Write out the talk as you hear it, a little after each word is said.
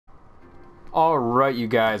Alright, you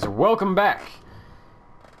guys, welcome back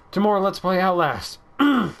to more Let's Play Outlast.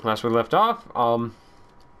 Last we left off,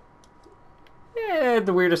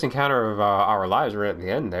 the weirdest encounter of our lives right at the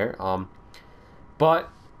end there.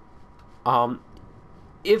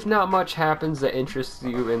 If not much happens that interests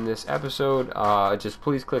you in this episode, just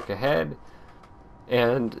please click ahead.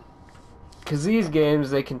 And, because these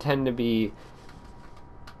games, they can tend to be...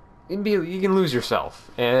 You can lose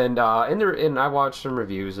yourself, and I watched some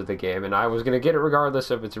reviews of the game, and I was gonna get it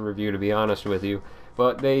regardless if it's a review, to be honest with you,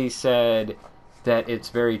 but they said that it's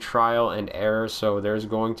very trial and error, so there's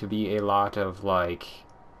going to be a lot of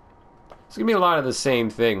it's gonna be a lot of the same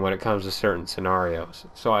thing when it comes to certain scenarios.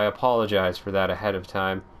 So I apologize for that ahead of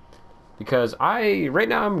time, because right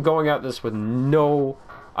now I'm going at this with no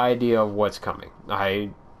idea of what's coming.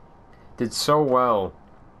 I did so well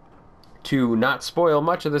to not spoil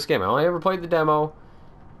much of this game. I only ever played the demo,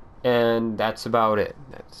 and that's about it.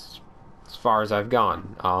 That's as far as I've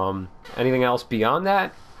gone. Anything else beyond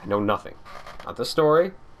that, I know nothing. Not the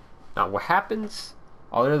story, not what happens,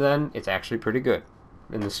 other than it's actually pretty good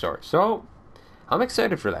in the story. So, I'm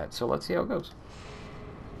excited for that, so let's see how it goes.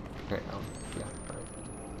 Okay, yeah.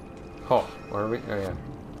 Oh, where are we? Oh, yeah.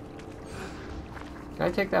 Can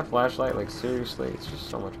I take that flashlight? Like, seriously? It's just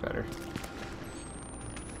so much better.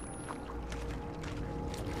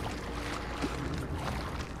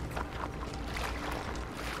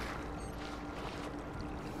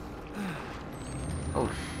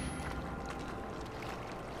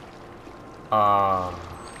 Oh,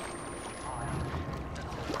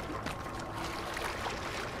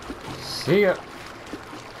 see ya.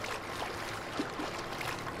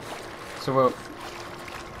 So,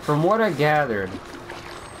 from what I gathered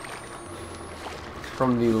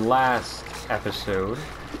from the last episode...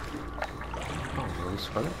 Oh, are we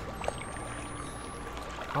swimming?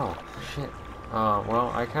 Oh, shit.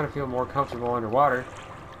 Well, I kind of feel more comfortable underwater.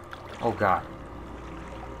 Oh, God.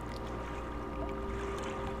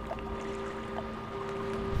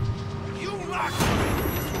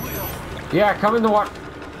 Yeah, come in the water.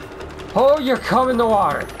 Oh, you come in the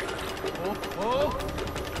water. Oh.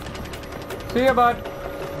 See ya, bud.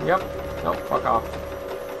 Yep. Nope, fuck off.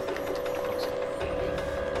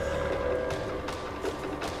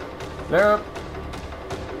 Nope.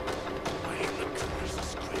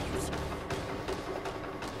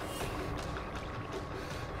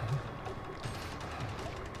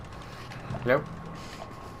 Nope.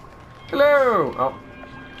 Hello. Oh.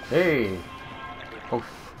 Hey. Oh.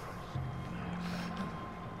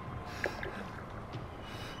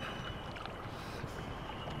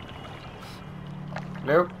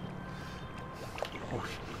 Nope. Oh,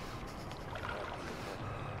 shit.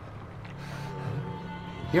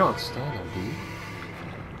 You don't stand up, do you?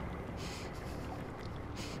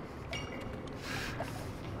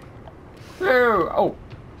 No! Oh!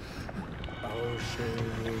 Our share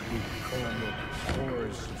will become a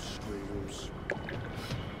forest of streams.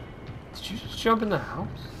 Did you just jump in the house?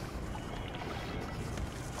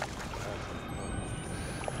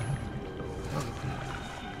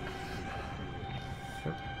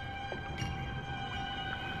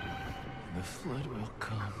 The flood will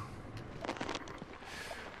come.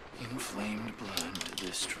 Inflamed blood to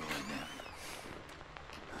destroy them.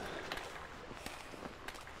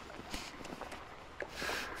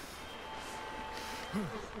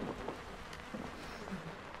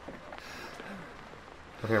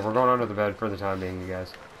 Okay, we're going under the bed for the time being, you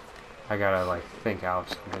guys. I gotta, think out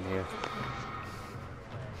something here.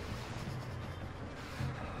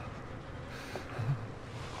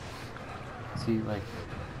 See,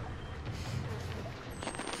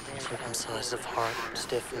 Circumcised of heart,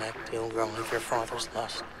 stiff-necked, ill-grown of your father's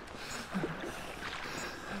lust.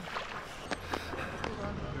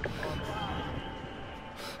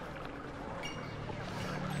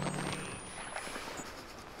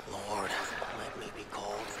 Lord, let me be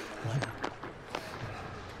called.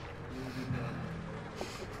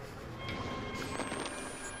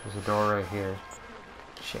 There's a door right here.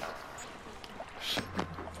 Shit. Shit.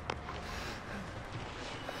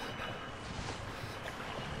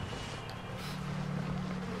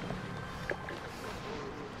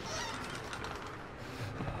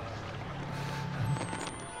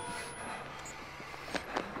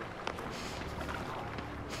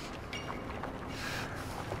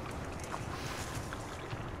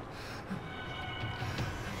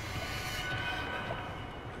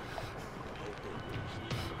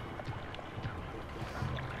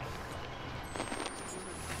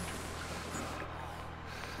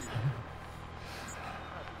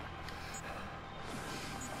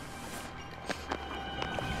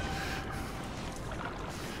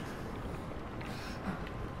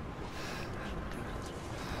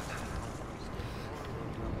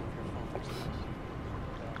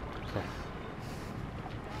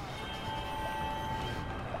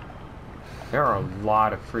 There are a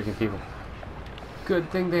lot of freaking people.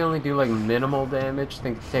 Good thing they only do like minimal damage. I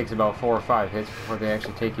think it takes about 4 or 5 hits before they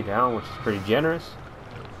actually take you down, which is pretty generous.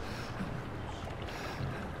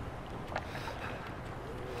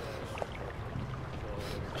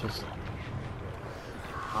 Just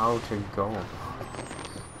how to go about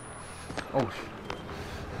this. Oh shit.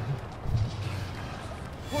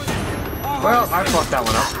 Well, I fucked that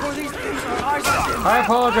one up. I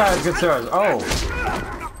apologize, good sirs. Oh.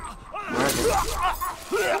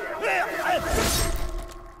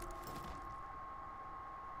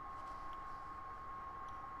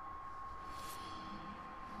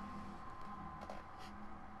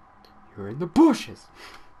 You're in the bushes.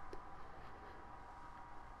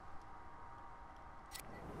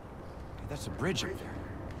 That's a bridge up there.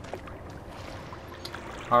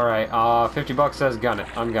 Alright, $50 says gun it.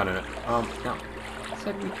 I'm gunning it. No. It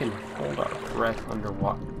said we can hold our breath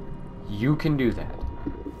underwater. You can do that.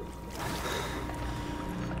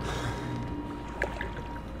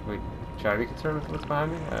 Wait, should I be concerned with what's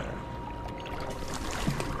behind me?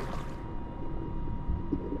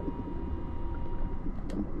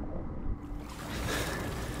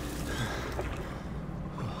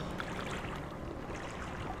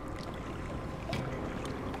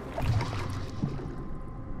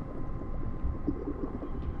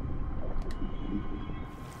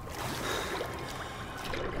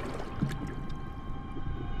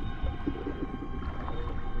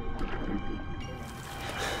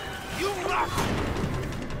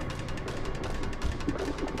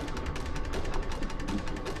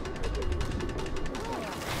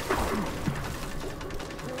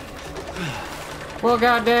 Well,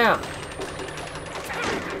 goddamn.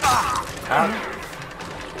 Ouch.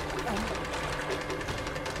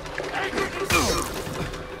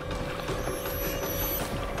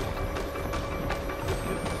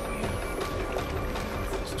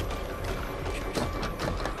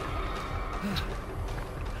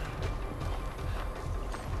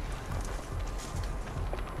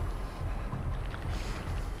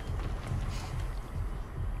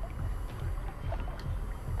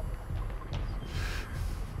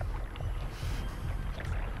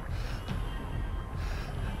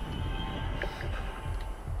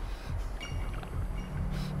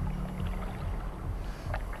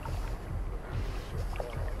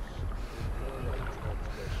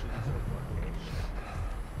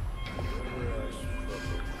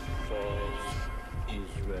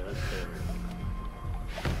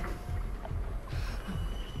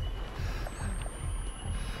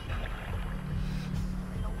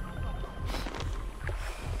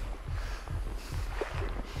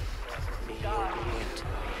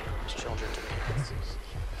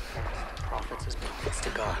 To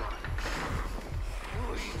God.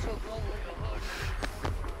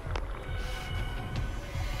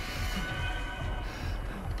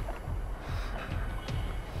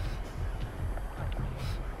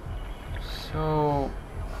 So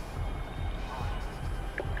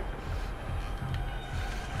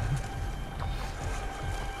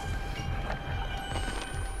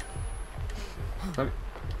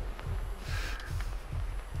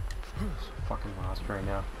fucking lost right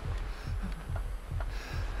now.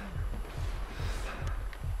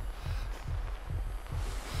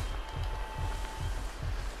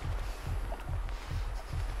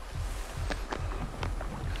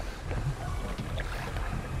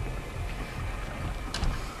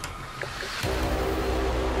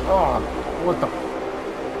 Oh, what the?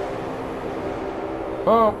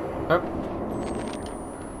 Oh,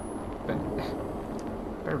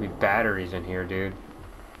 better be batteries in here, dude.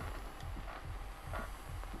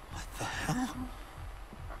 What the hell?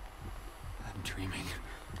 I'm dreaming.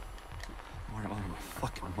 Or am I in my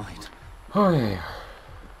fucking mind? Oh yeah.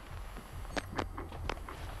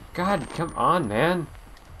 God, come on, man.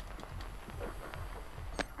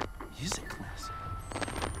 Music class.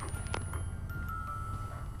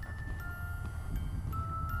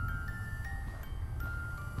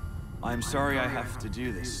 I'm sorry I have to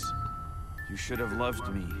do this. You should have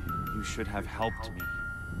loved me. You should have helped me.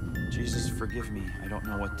 Jesus, forgive me. I don't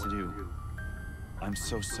know what to do. I'm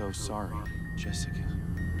so sorry, Jessica.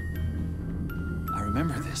 I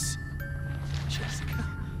remember this. Jessica.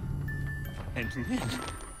 And Lynn.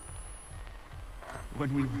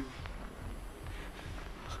 When we were...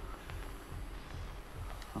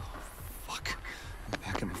 Oh, fuck. I'm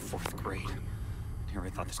back in the 4th grade. Here, I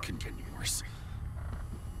thought this couldn't get any worse.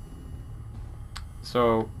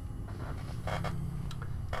 So,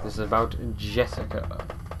 this is about Jessica.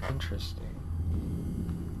 Interesting.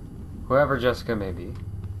 Whoever Jessica may be.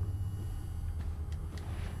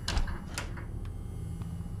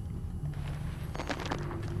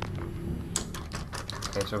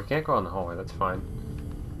 Okay, so we can't go in the hallway, that's fine.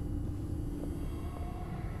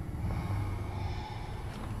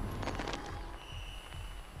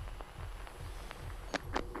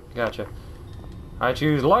 Gotcha. I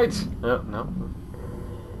choose lights! No, no.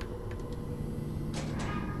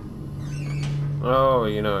 Oh,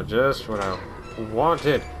 you know, just what I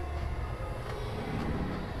wanted.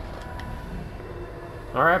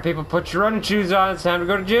 Alright, people, put your running shoes on. It's time to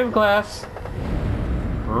go to gym class.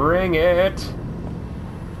 Bring it.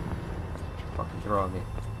 Fucking throw at me.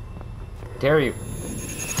 Dare you.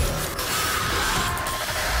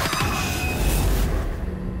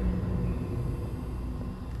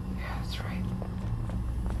 Yeah, that's right.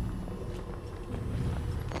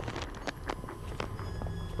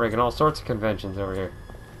 Breaking all sorts of conventions over here.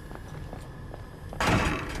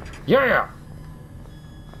 Yeah!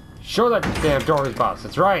 Show that damn door who's boss.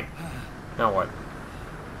 That's right. Now what?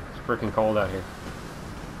 It's freaking cold out here.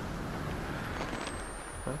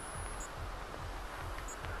 Huh?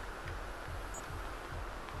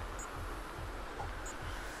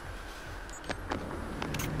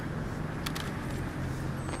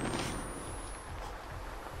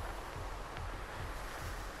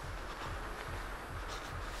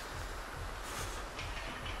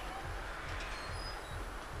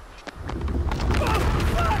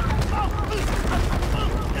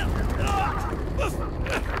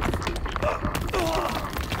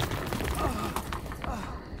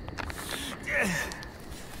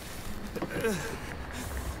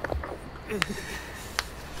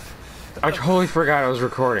 I totally forgot I was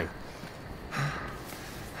recording.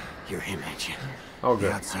 You're him, ain't you? Oh,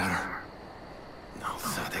 good. The outsider. No,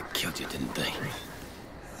 so they killed you, didn't they?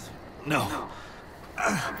 No.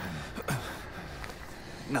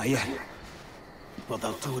 Not yet. Well,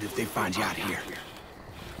 they'll do it if they find you out here.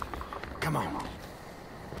 Come on.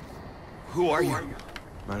 Who are you?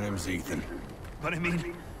 My name's Ethan. But I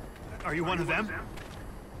mean, are you one of them?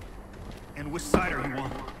 And which side are you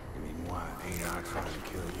on? I mean, why ain't I trying to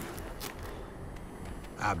kill you?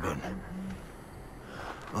 I've been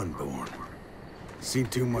unborn. Seen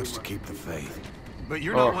too much to keep the faith. But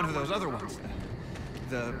you're not one of those other ones.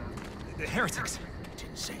 The heretics.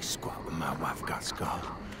 Didn't say squat when my wife got skulled.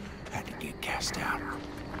 Had to get cast out.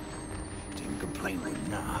 Didn't complain when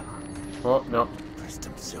not. Oh, no. Pressed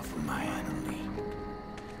himself on my enemy.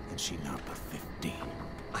 And she not but 15.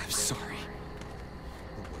 I'm sorry.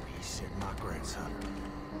 But when he said my grandson,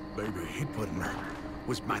 baby he'd put in her,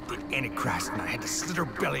 was my the Antichrist, and I had to slit her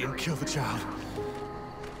belly and kill the child.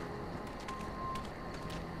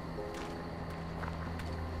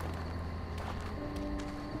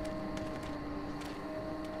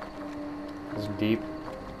 This is deep.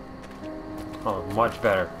 Oh, much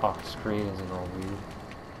better. Oh, the screen isn't all weird.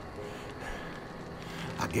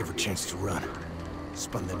 I gave her a chance to run.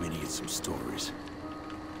 Spun them idiots some stories.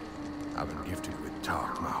 I've been gifted with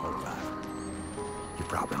talk my whole life. You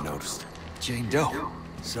probably noticed. Jane Doe.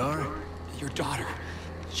 Sorry? Your daughter.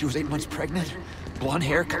 She was 8 months pregnant. Blonde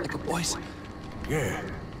hair, cut like a boy's. Yeah.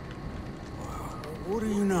 Well, what do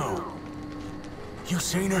you know? You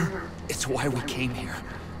seen her? It's why we came here.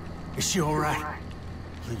 Is she all right?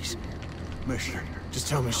 Please, Mister, just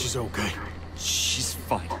tell me she's okay. She's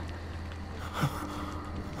fine.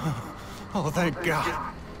 Oh, thank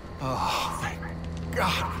God. Oh, thank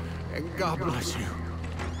God. And God bless you.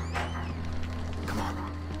 Come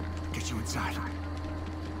on. Get you inside.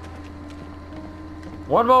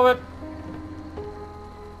 One moment.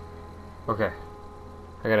 Okay.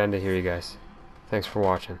 I gotta end it here, you guys. Thanks for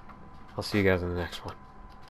watching. I'll see you guys in the next one.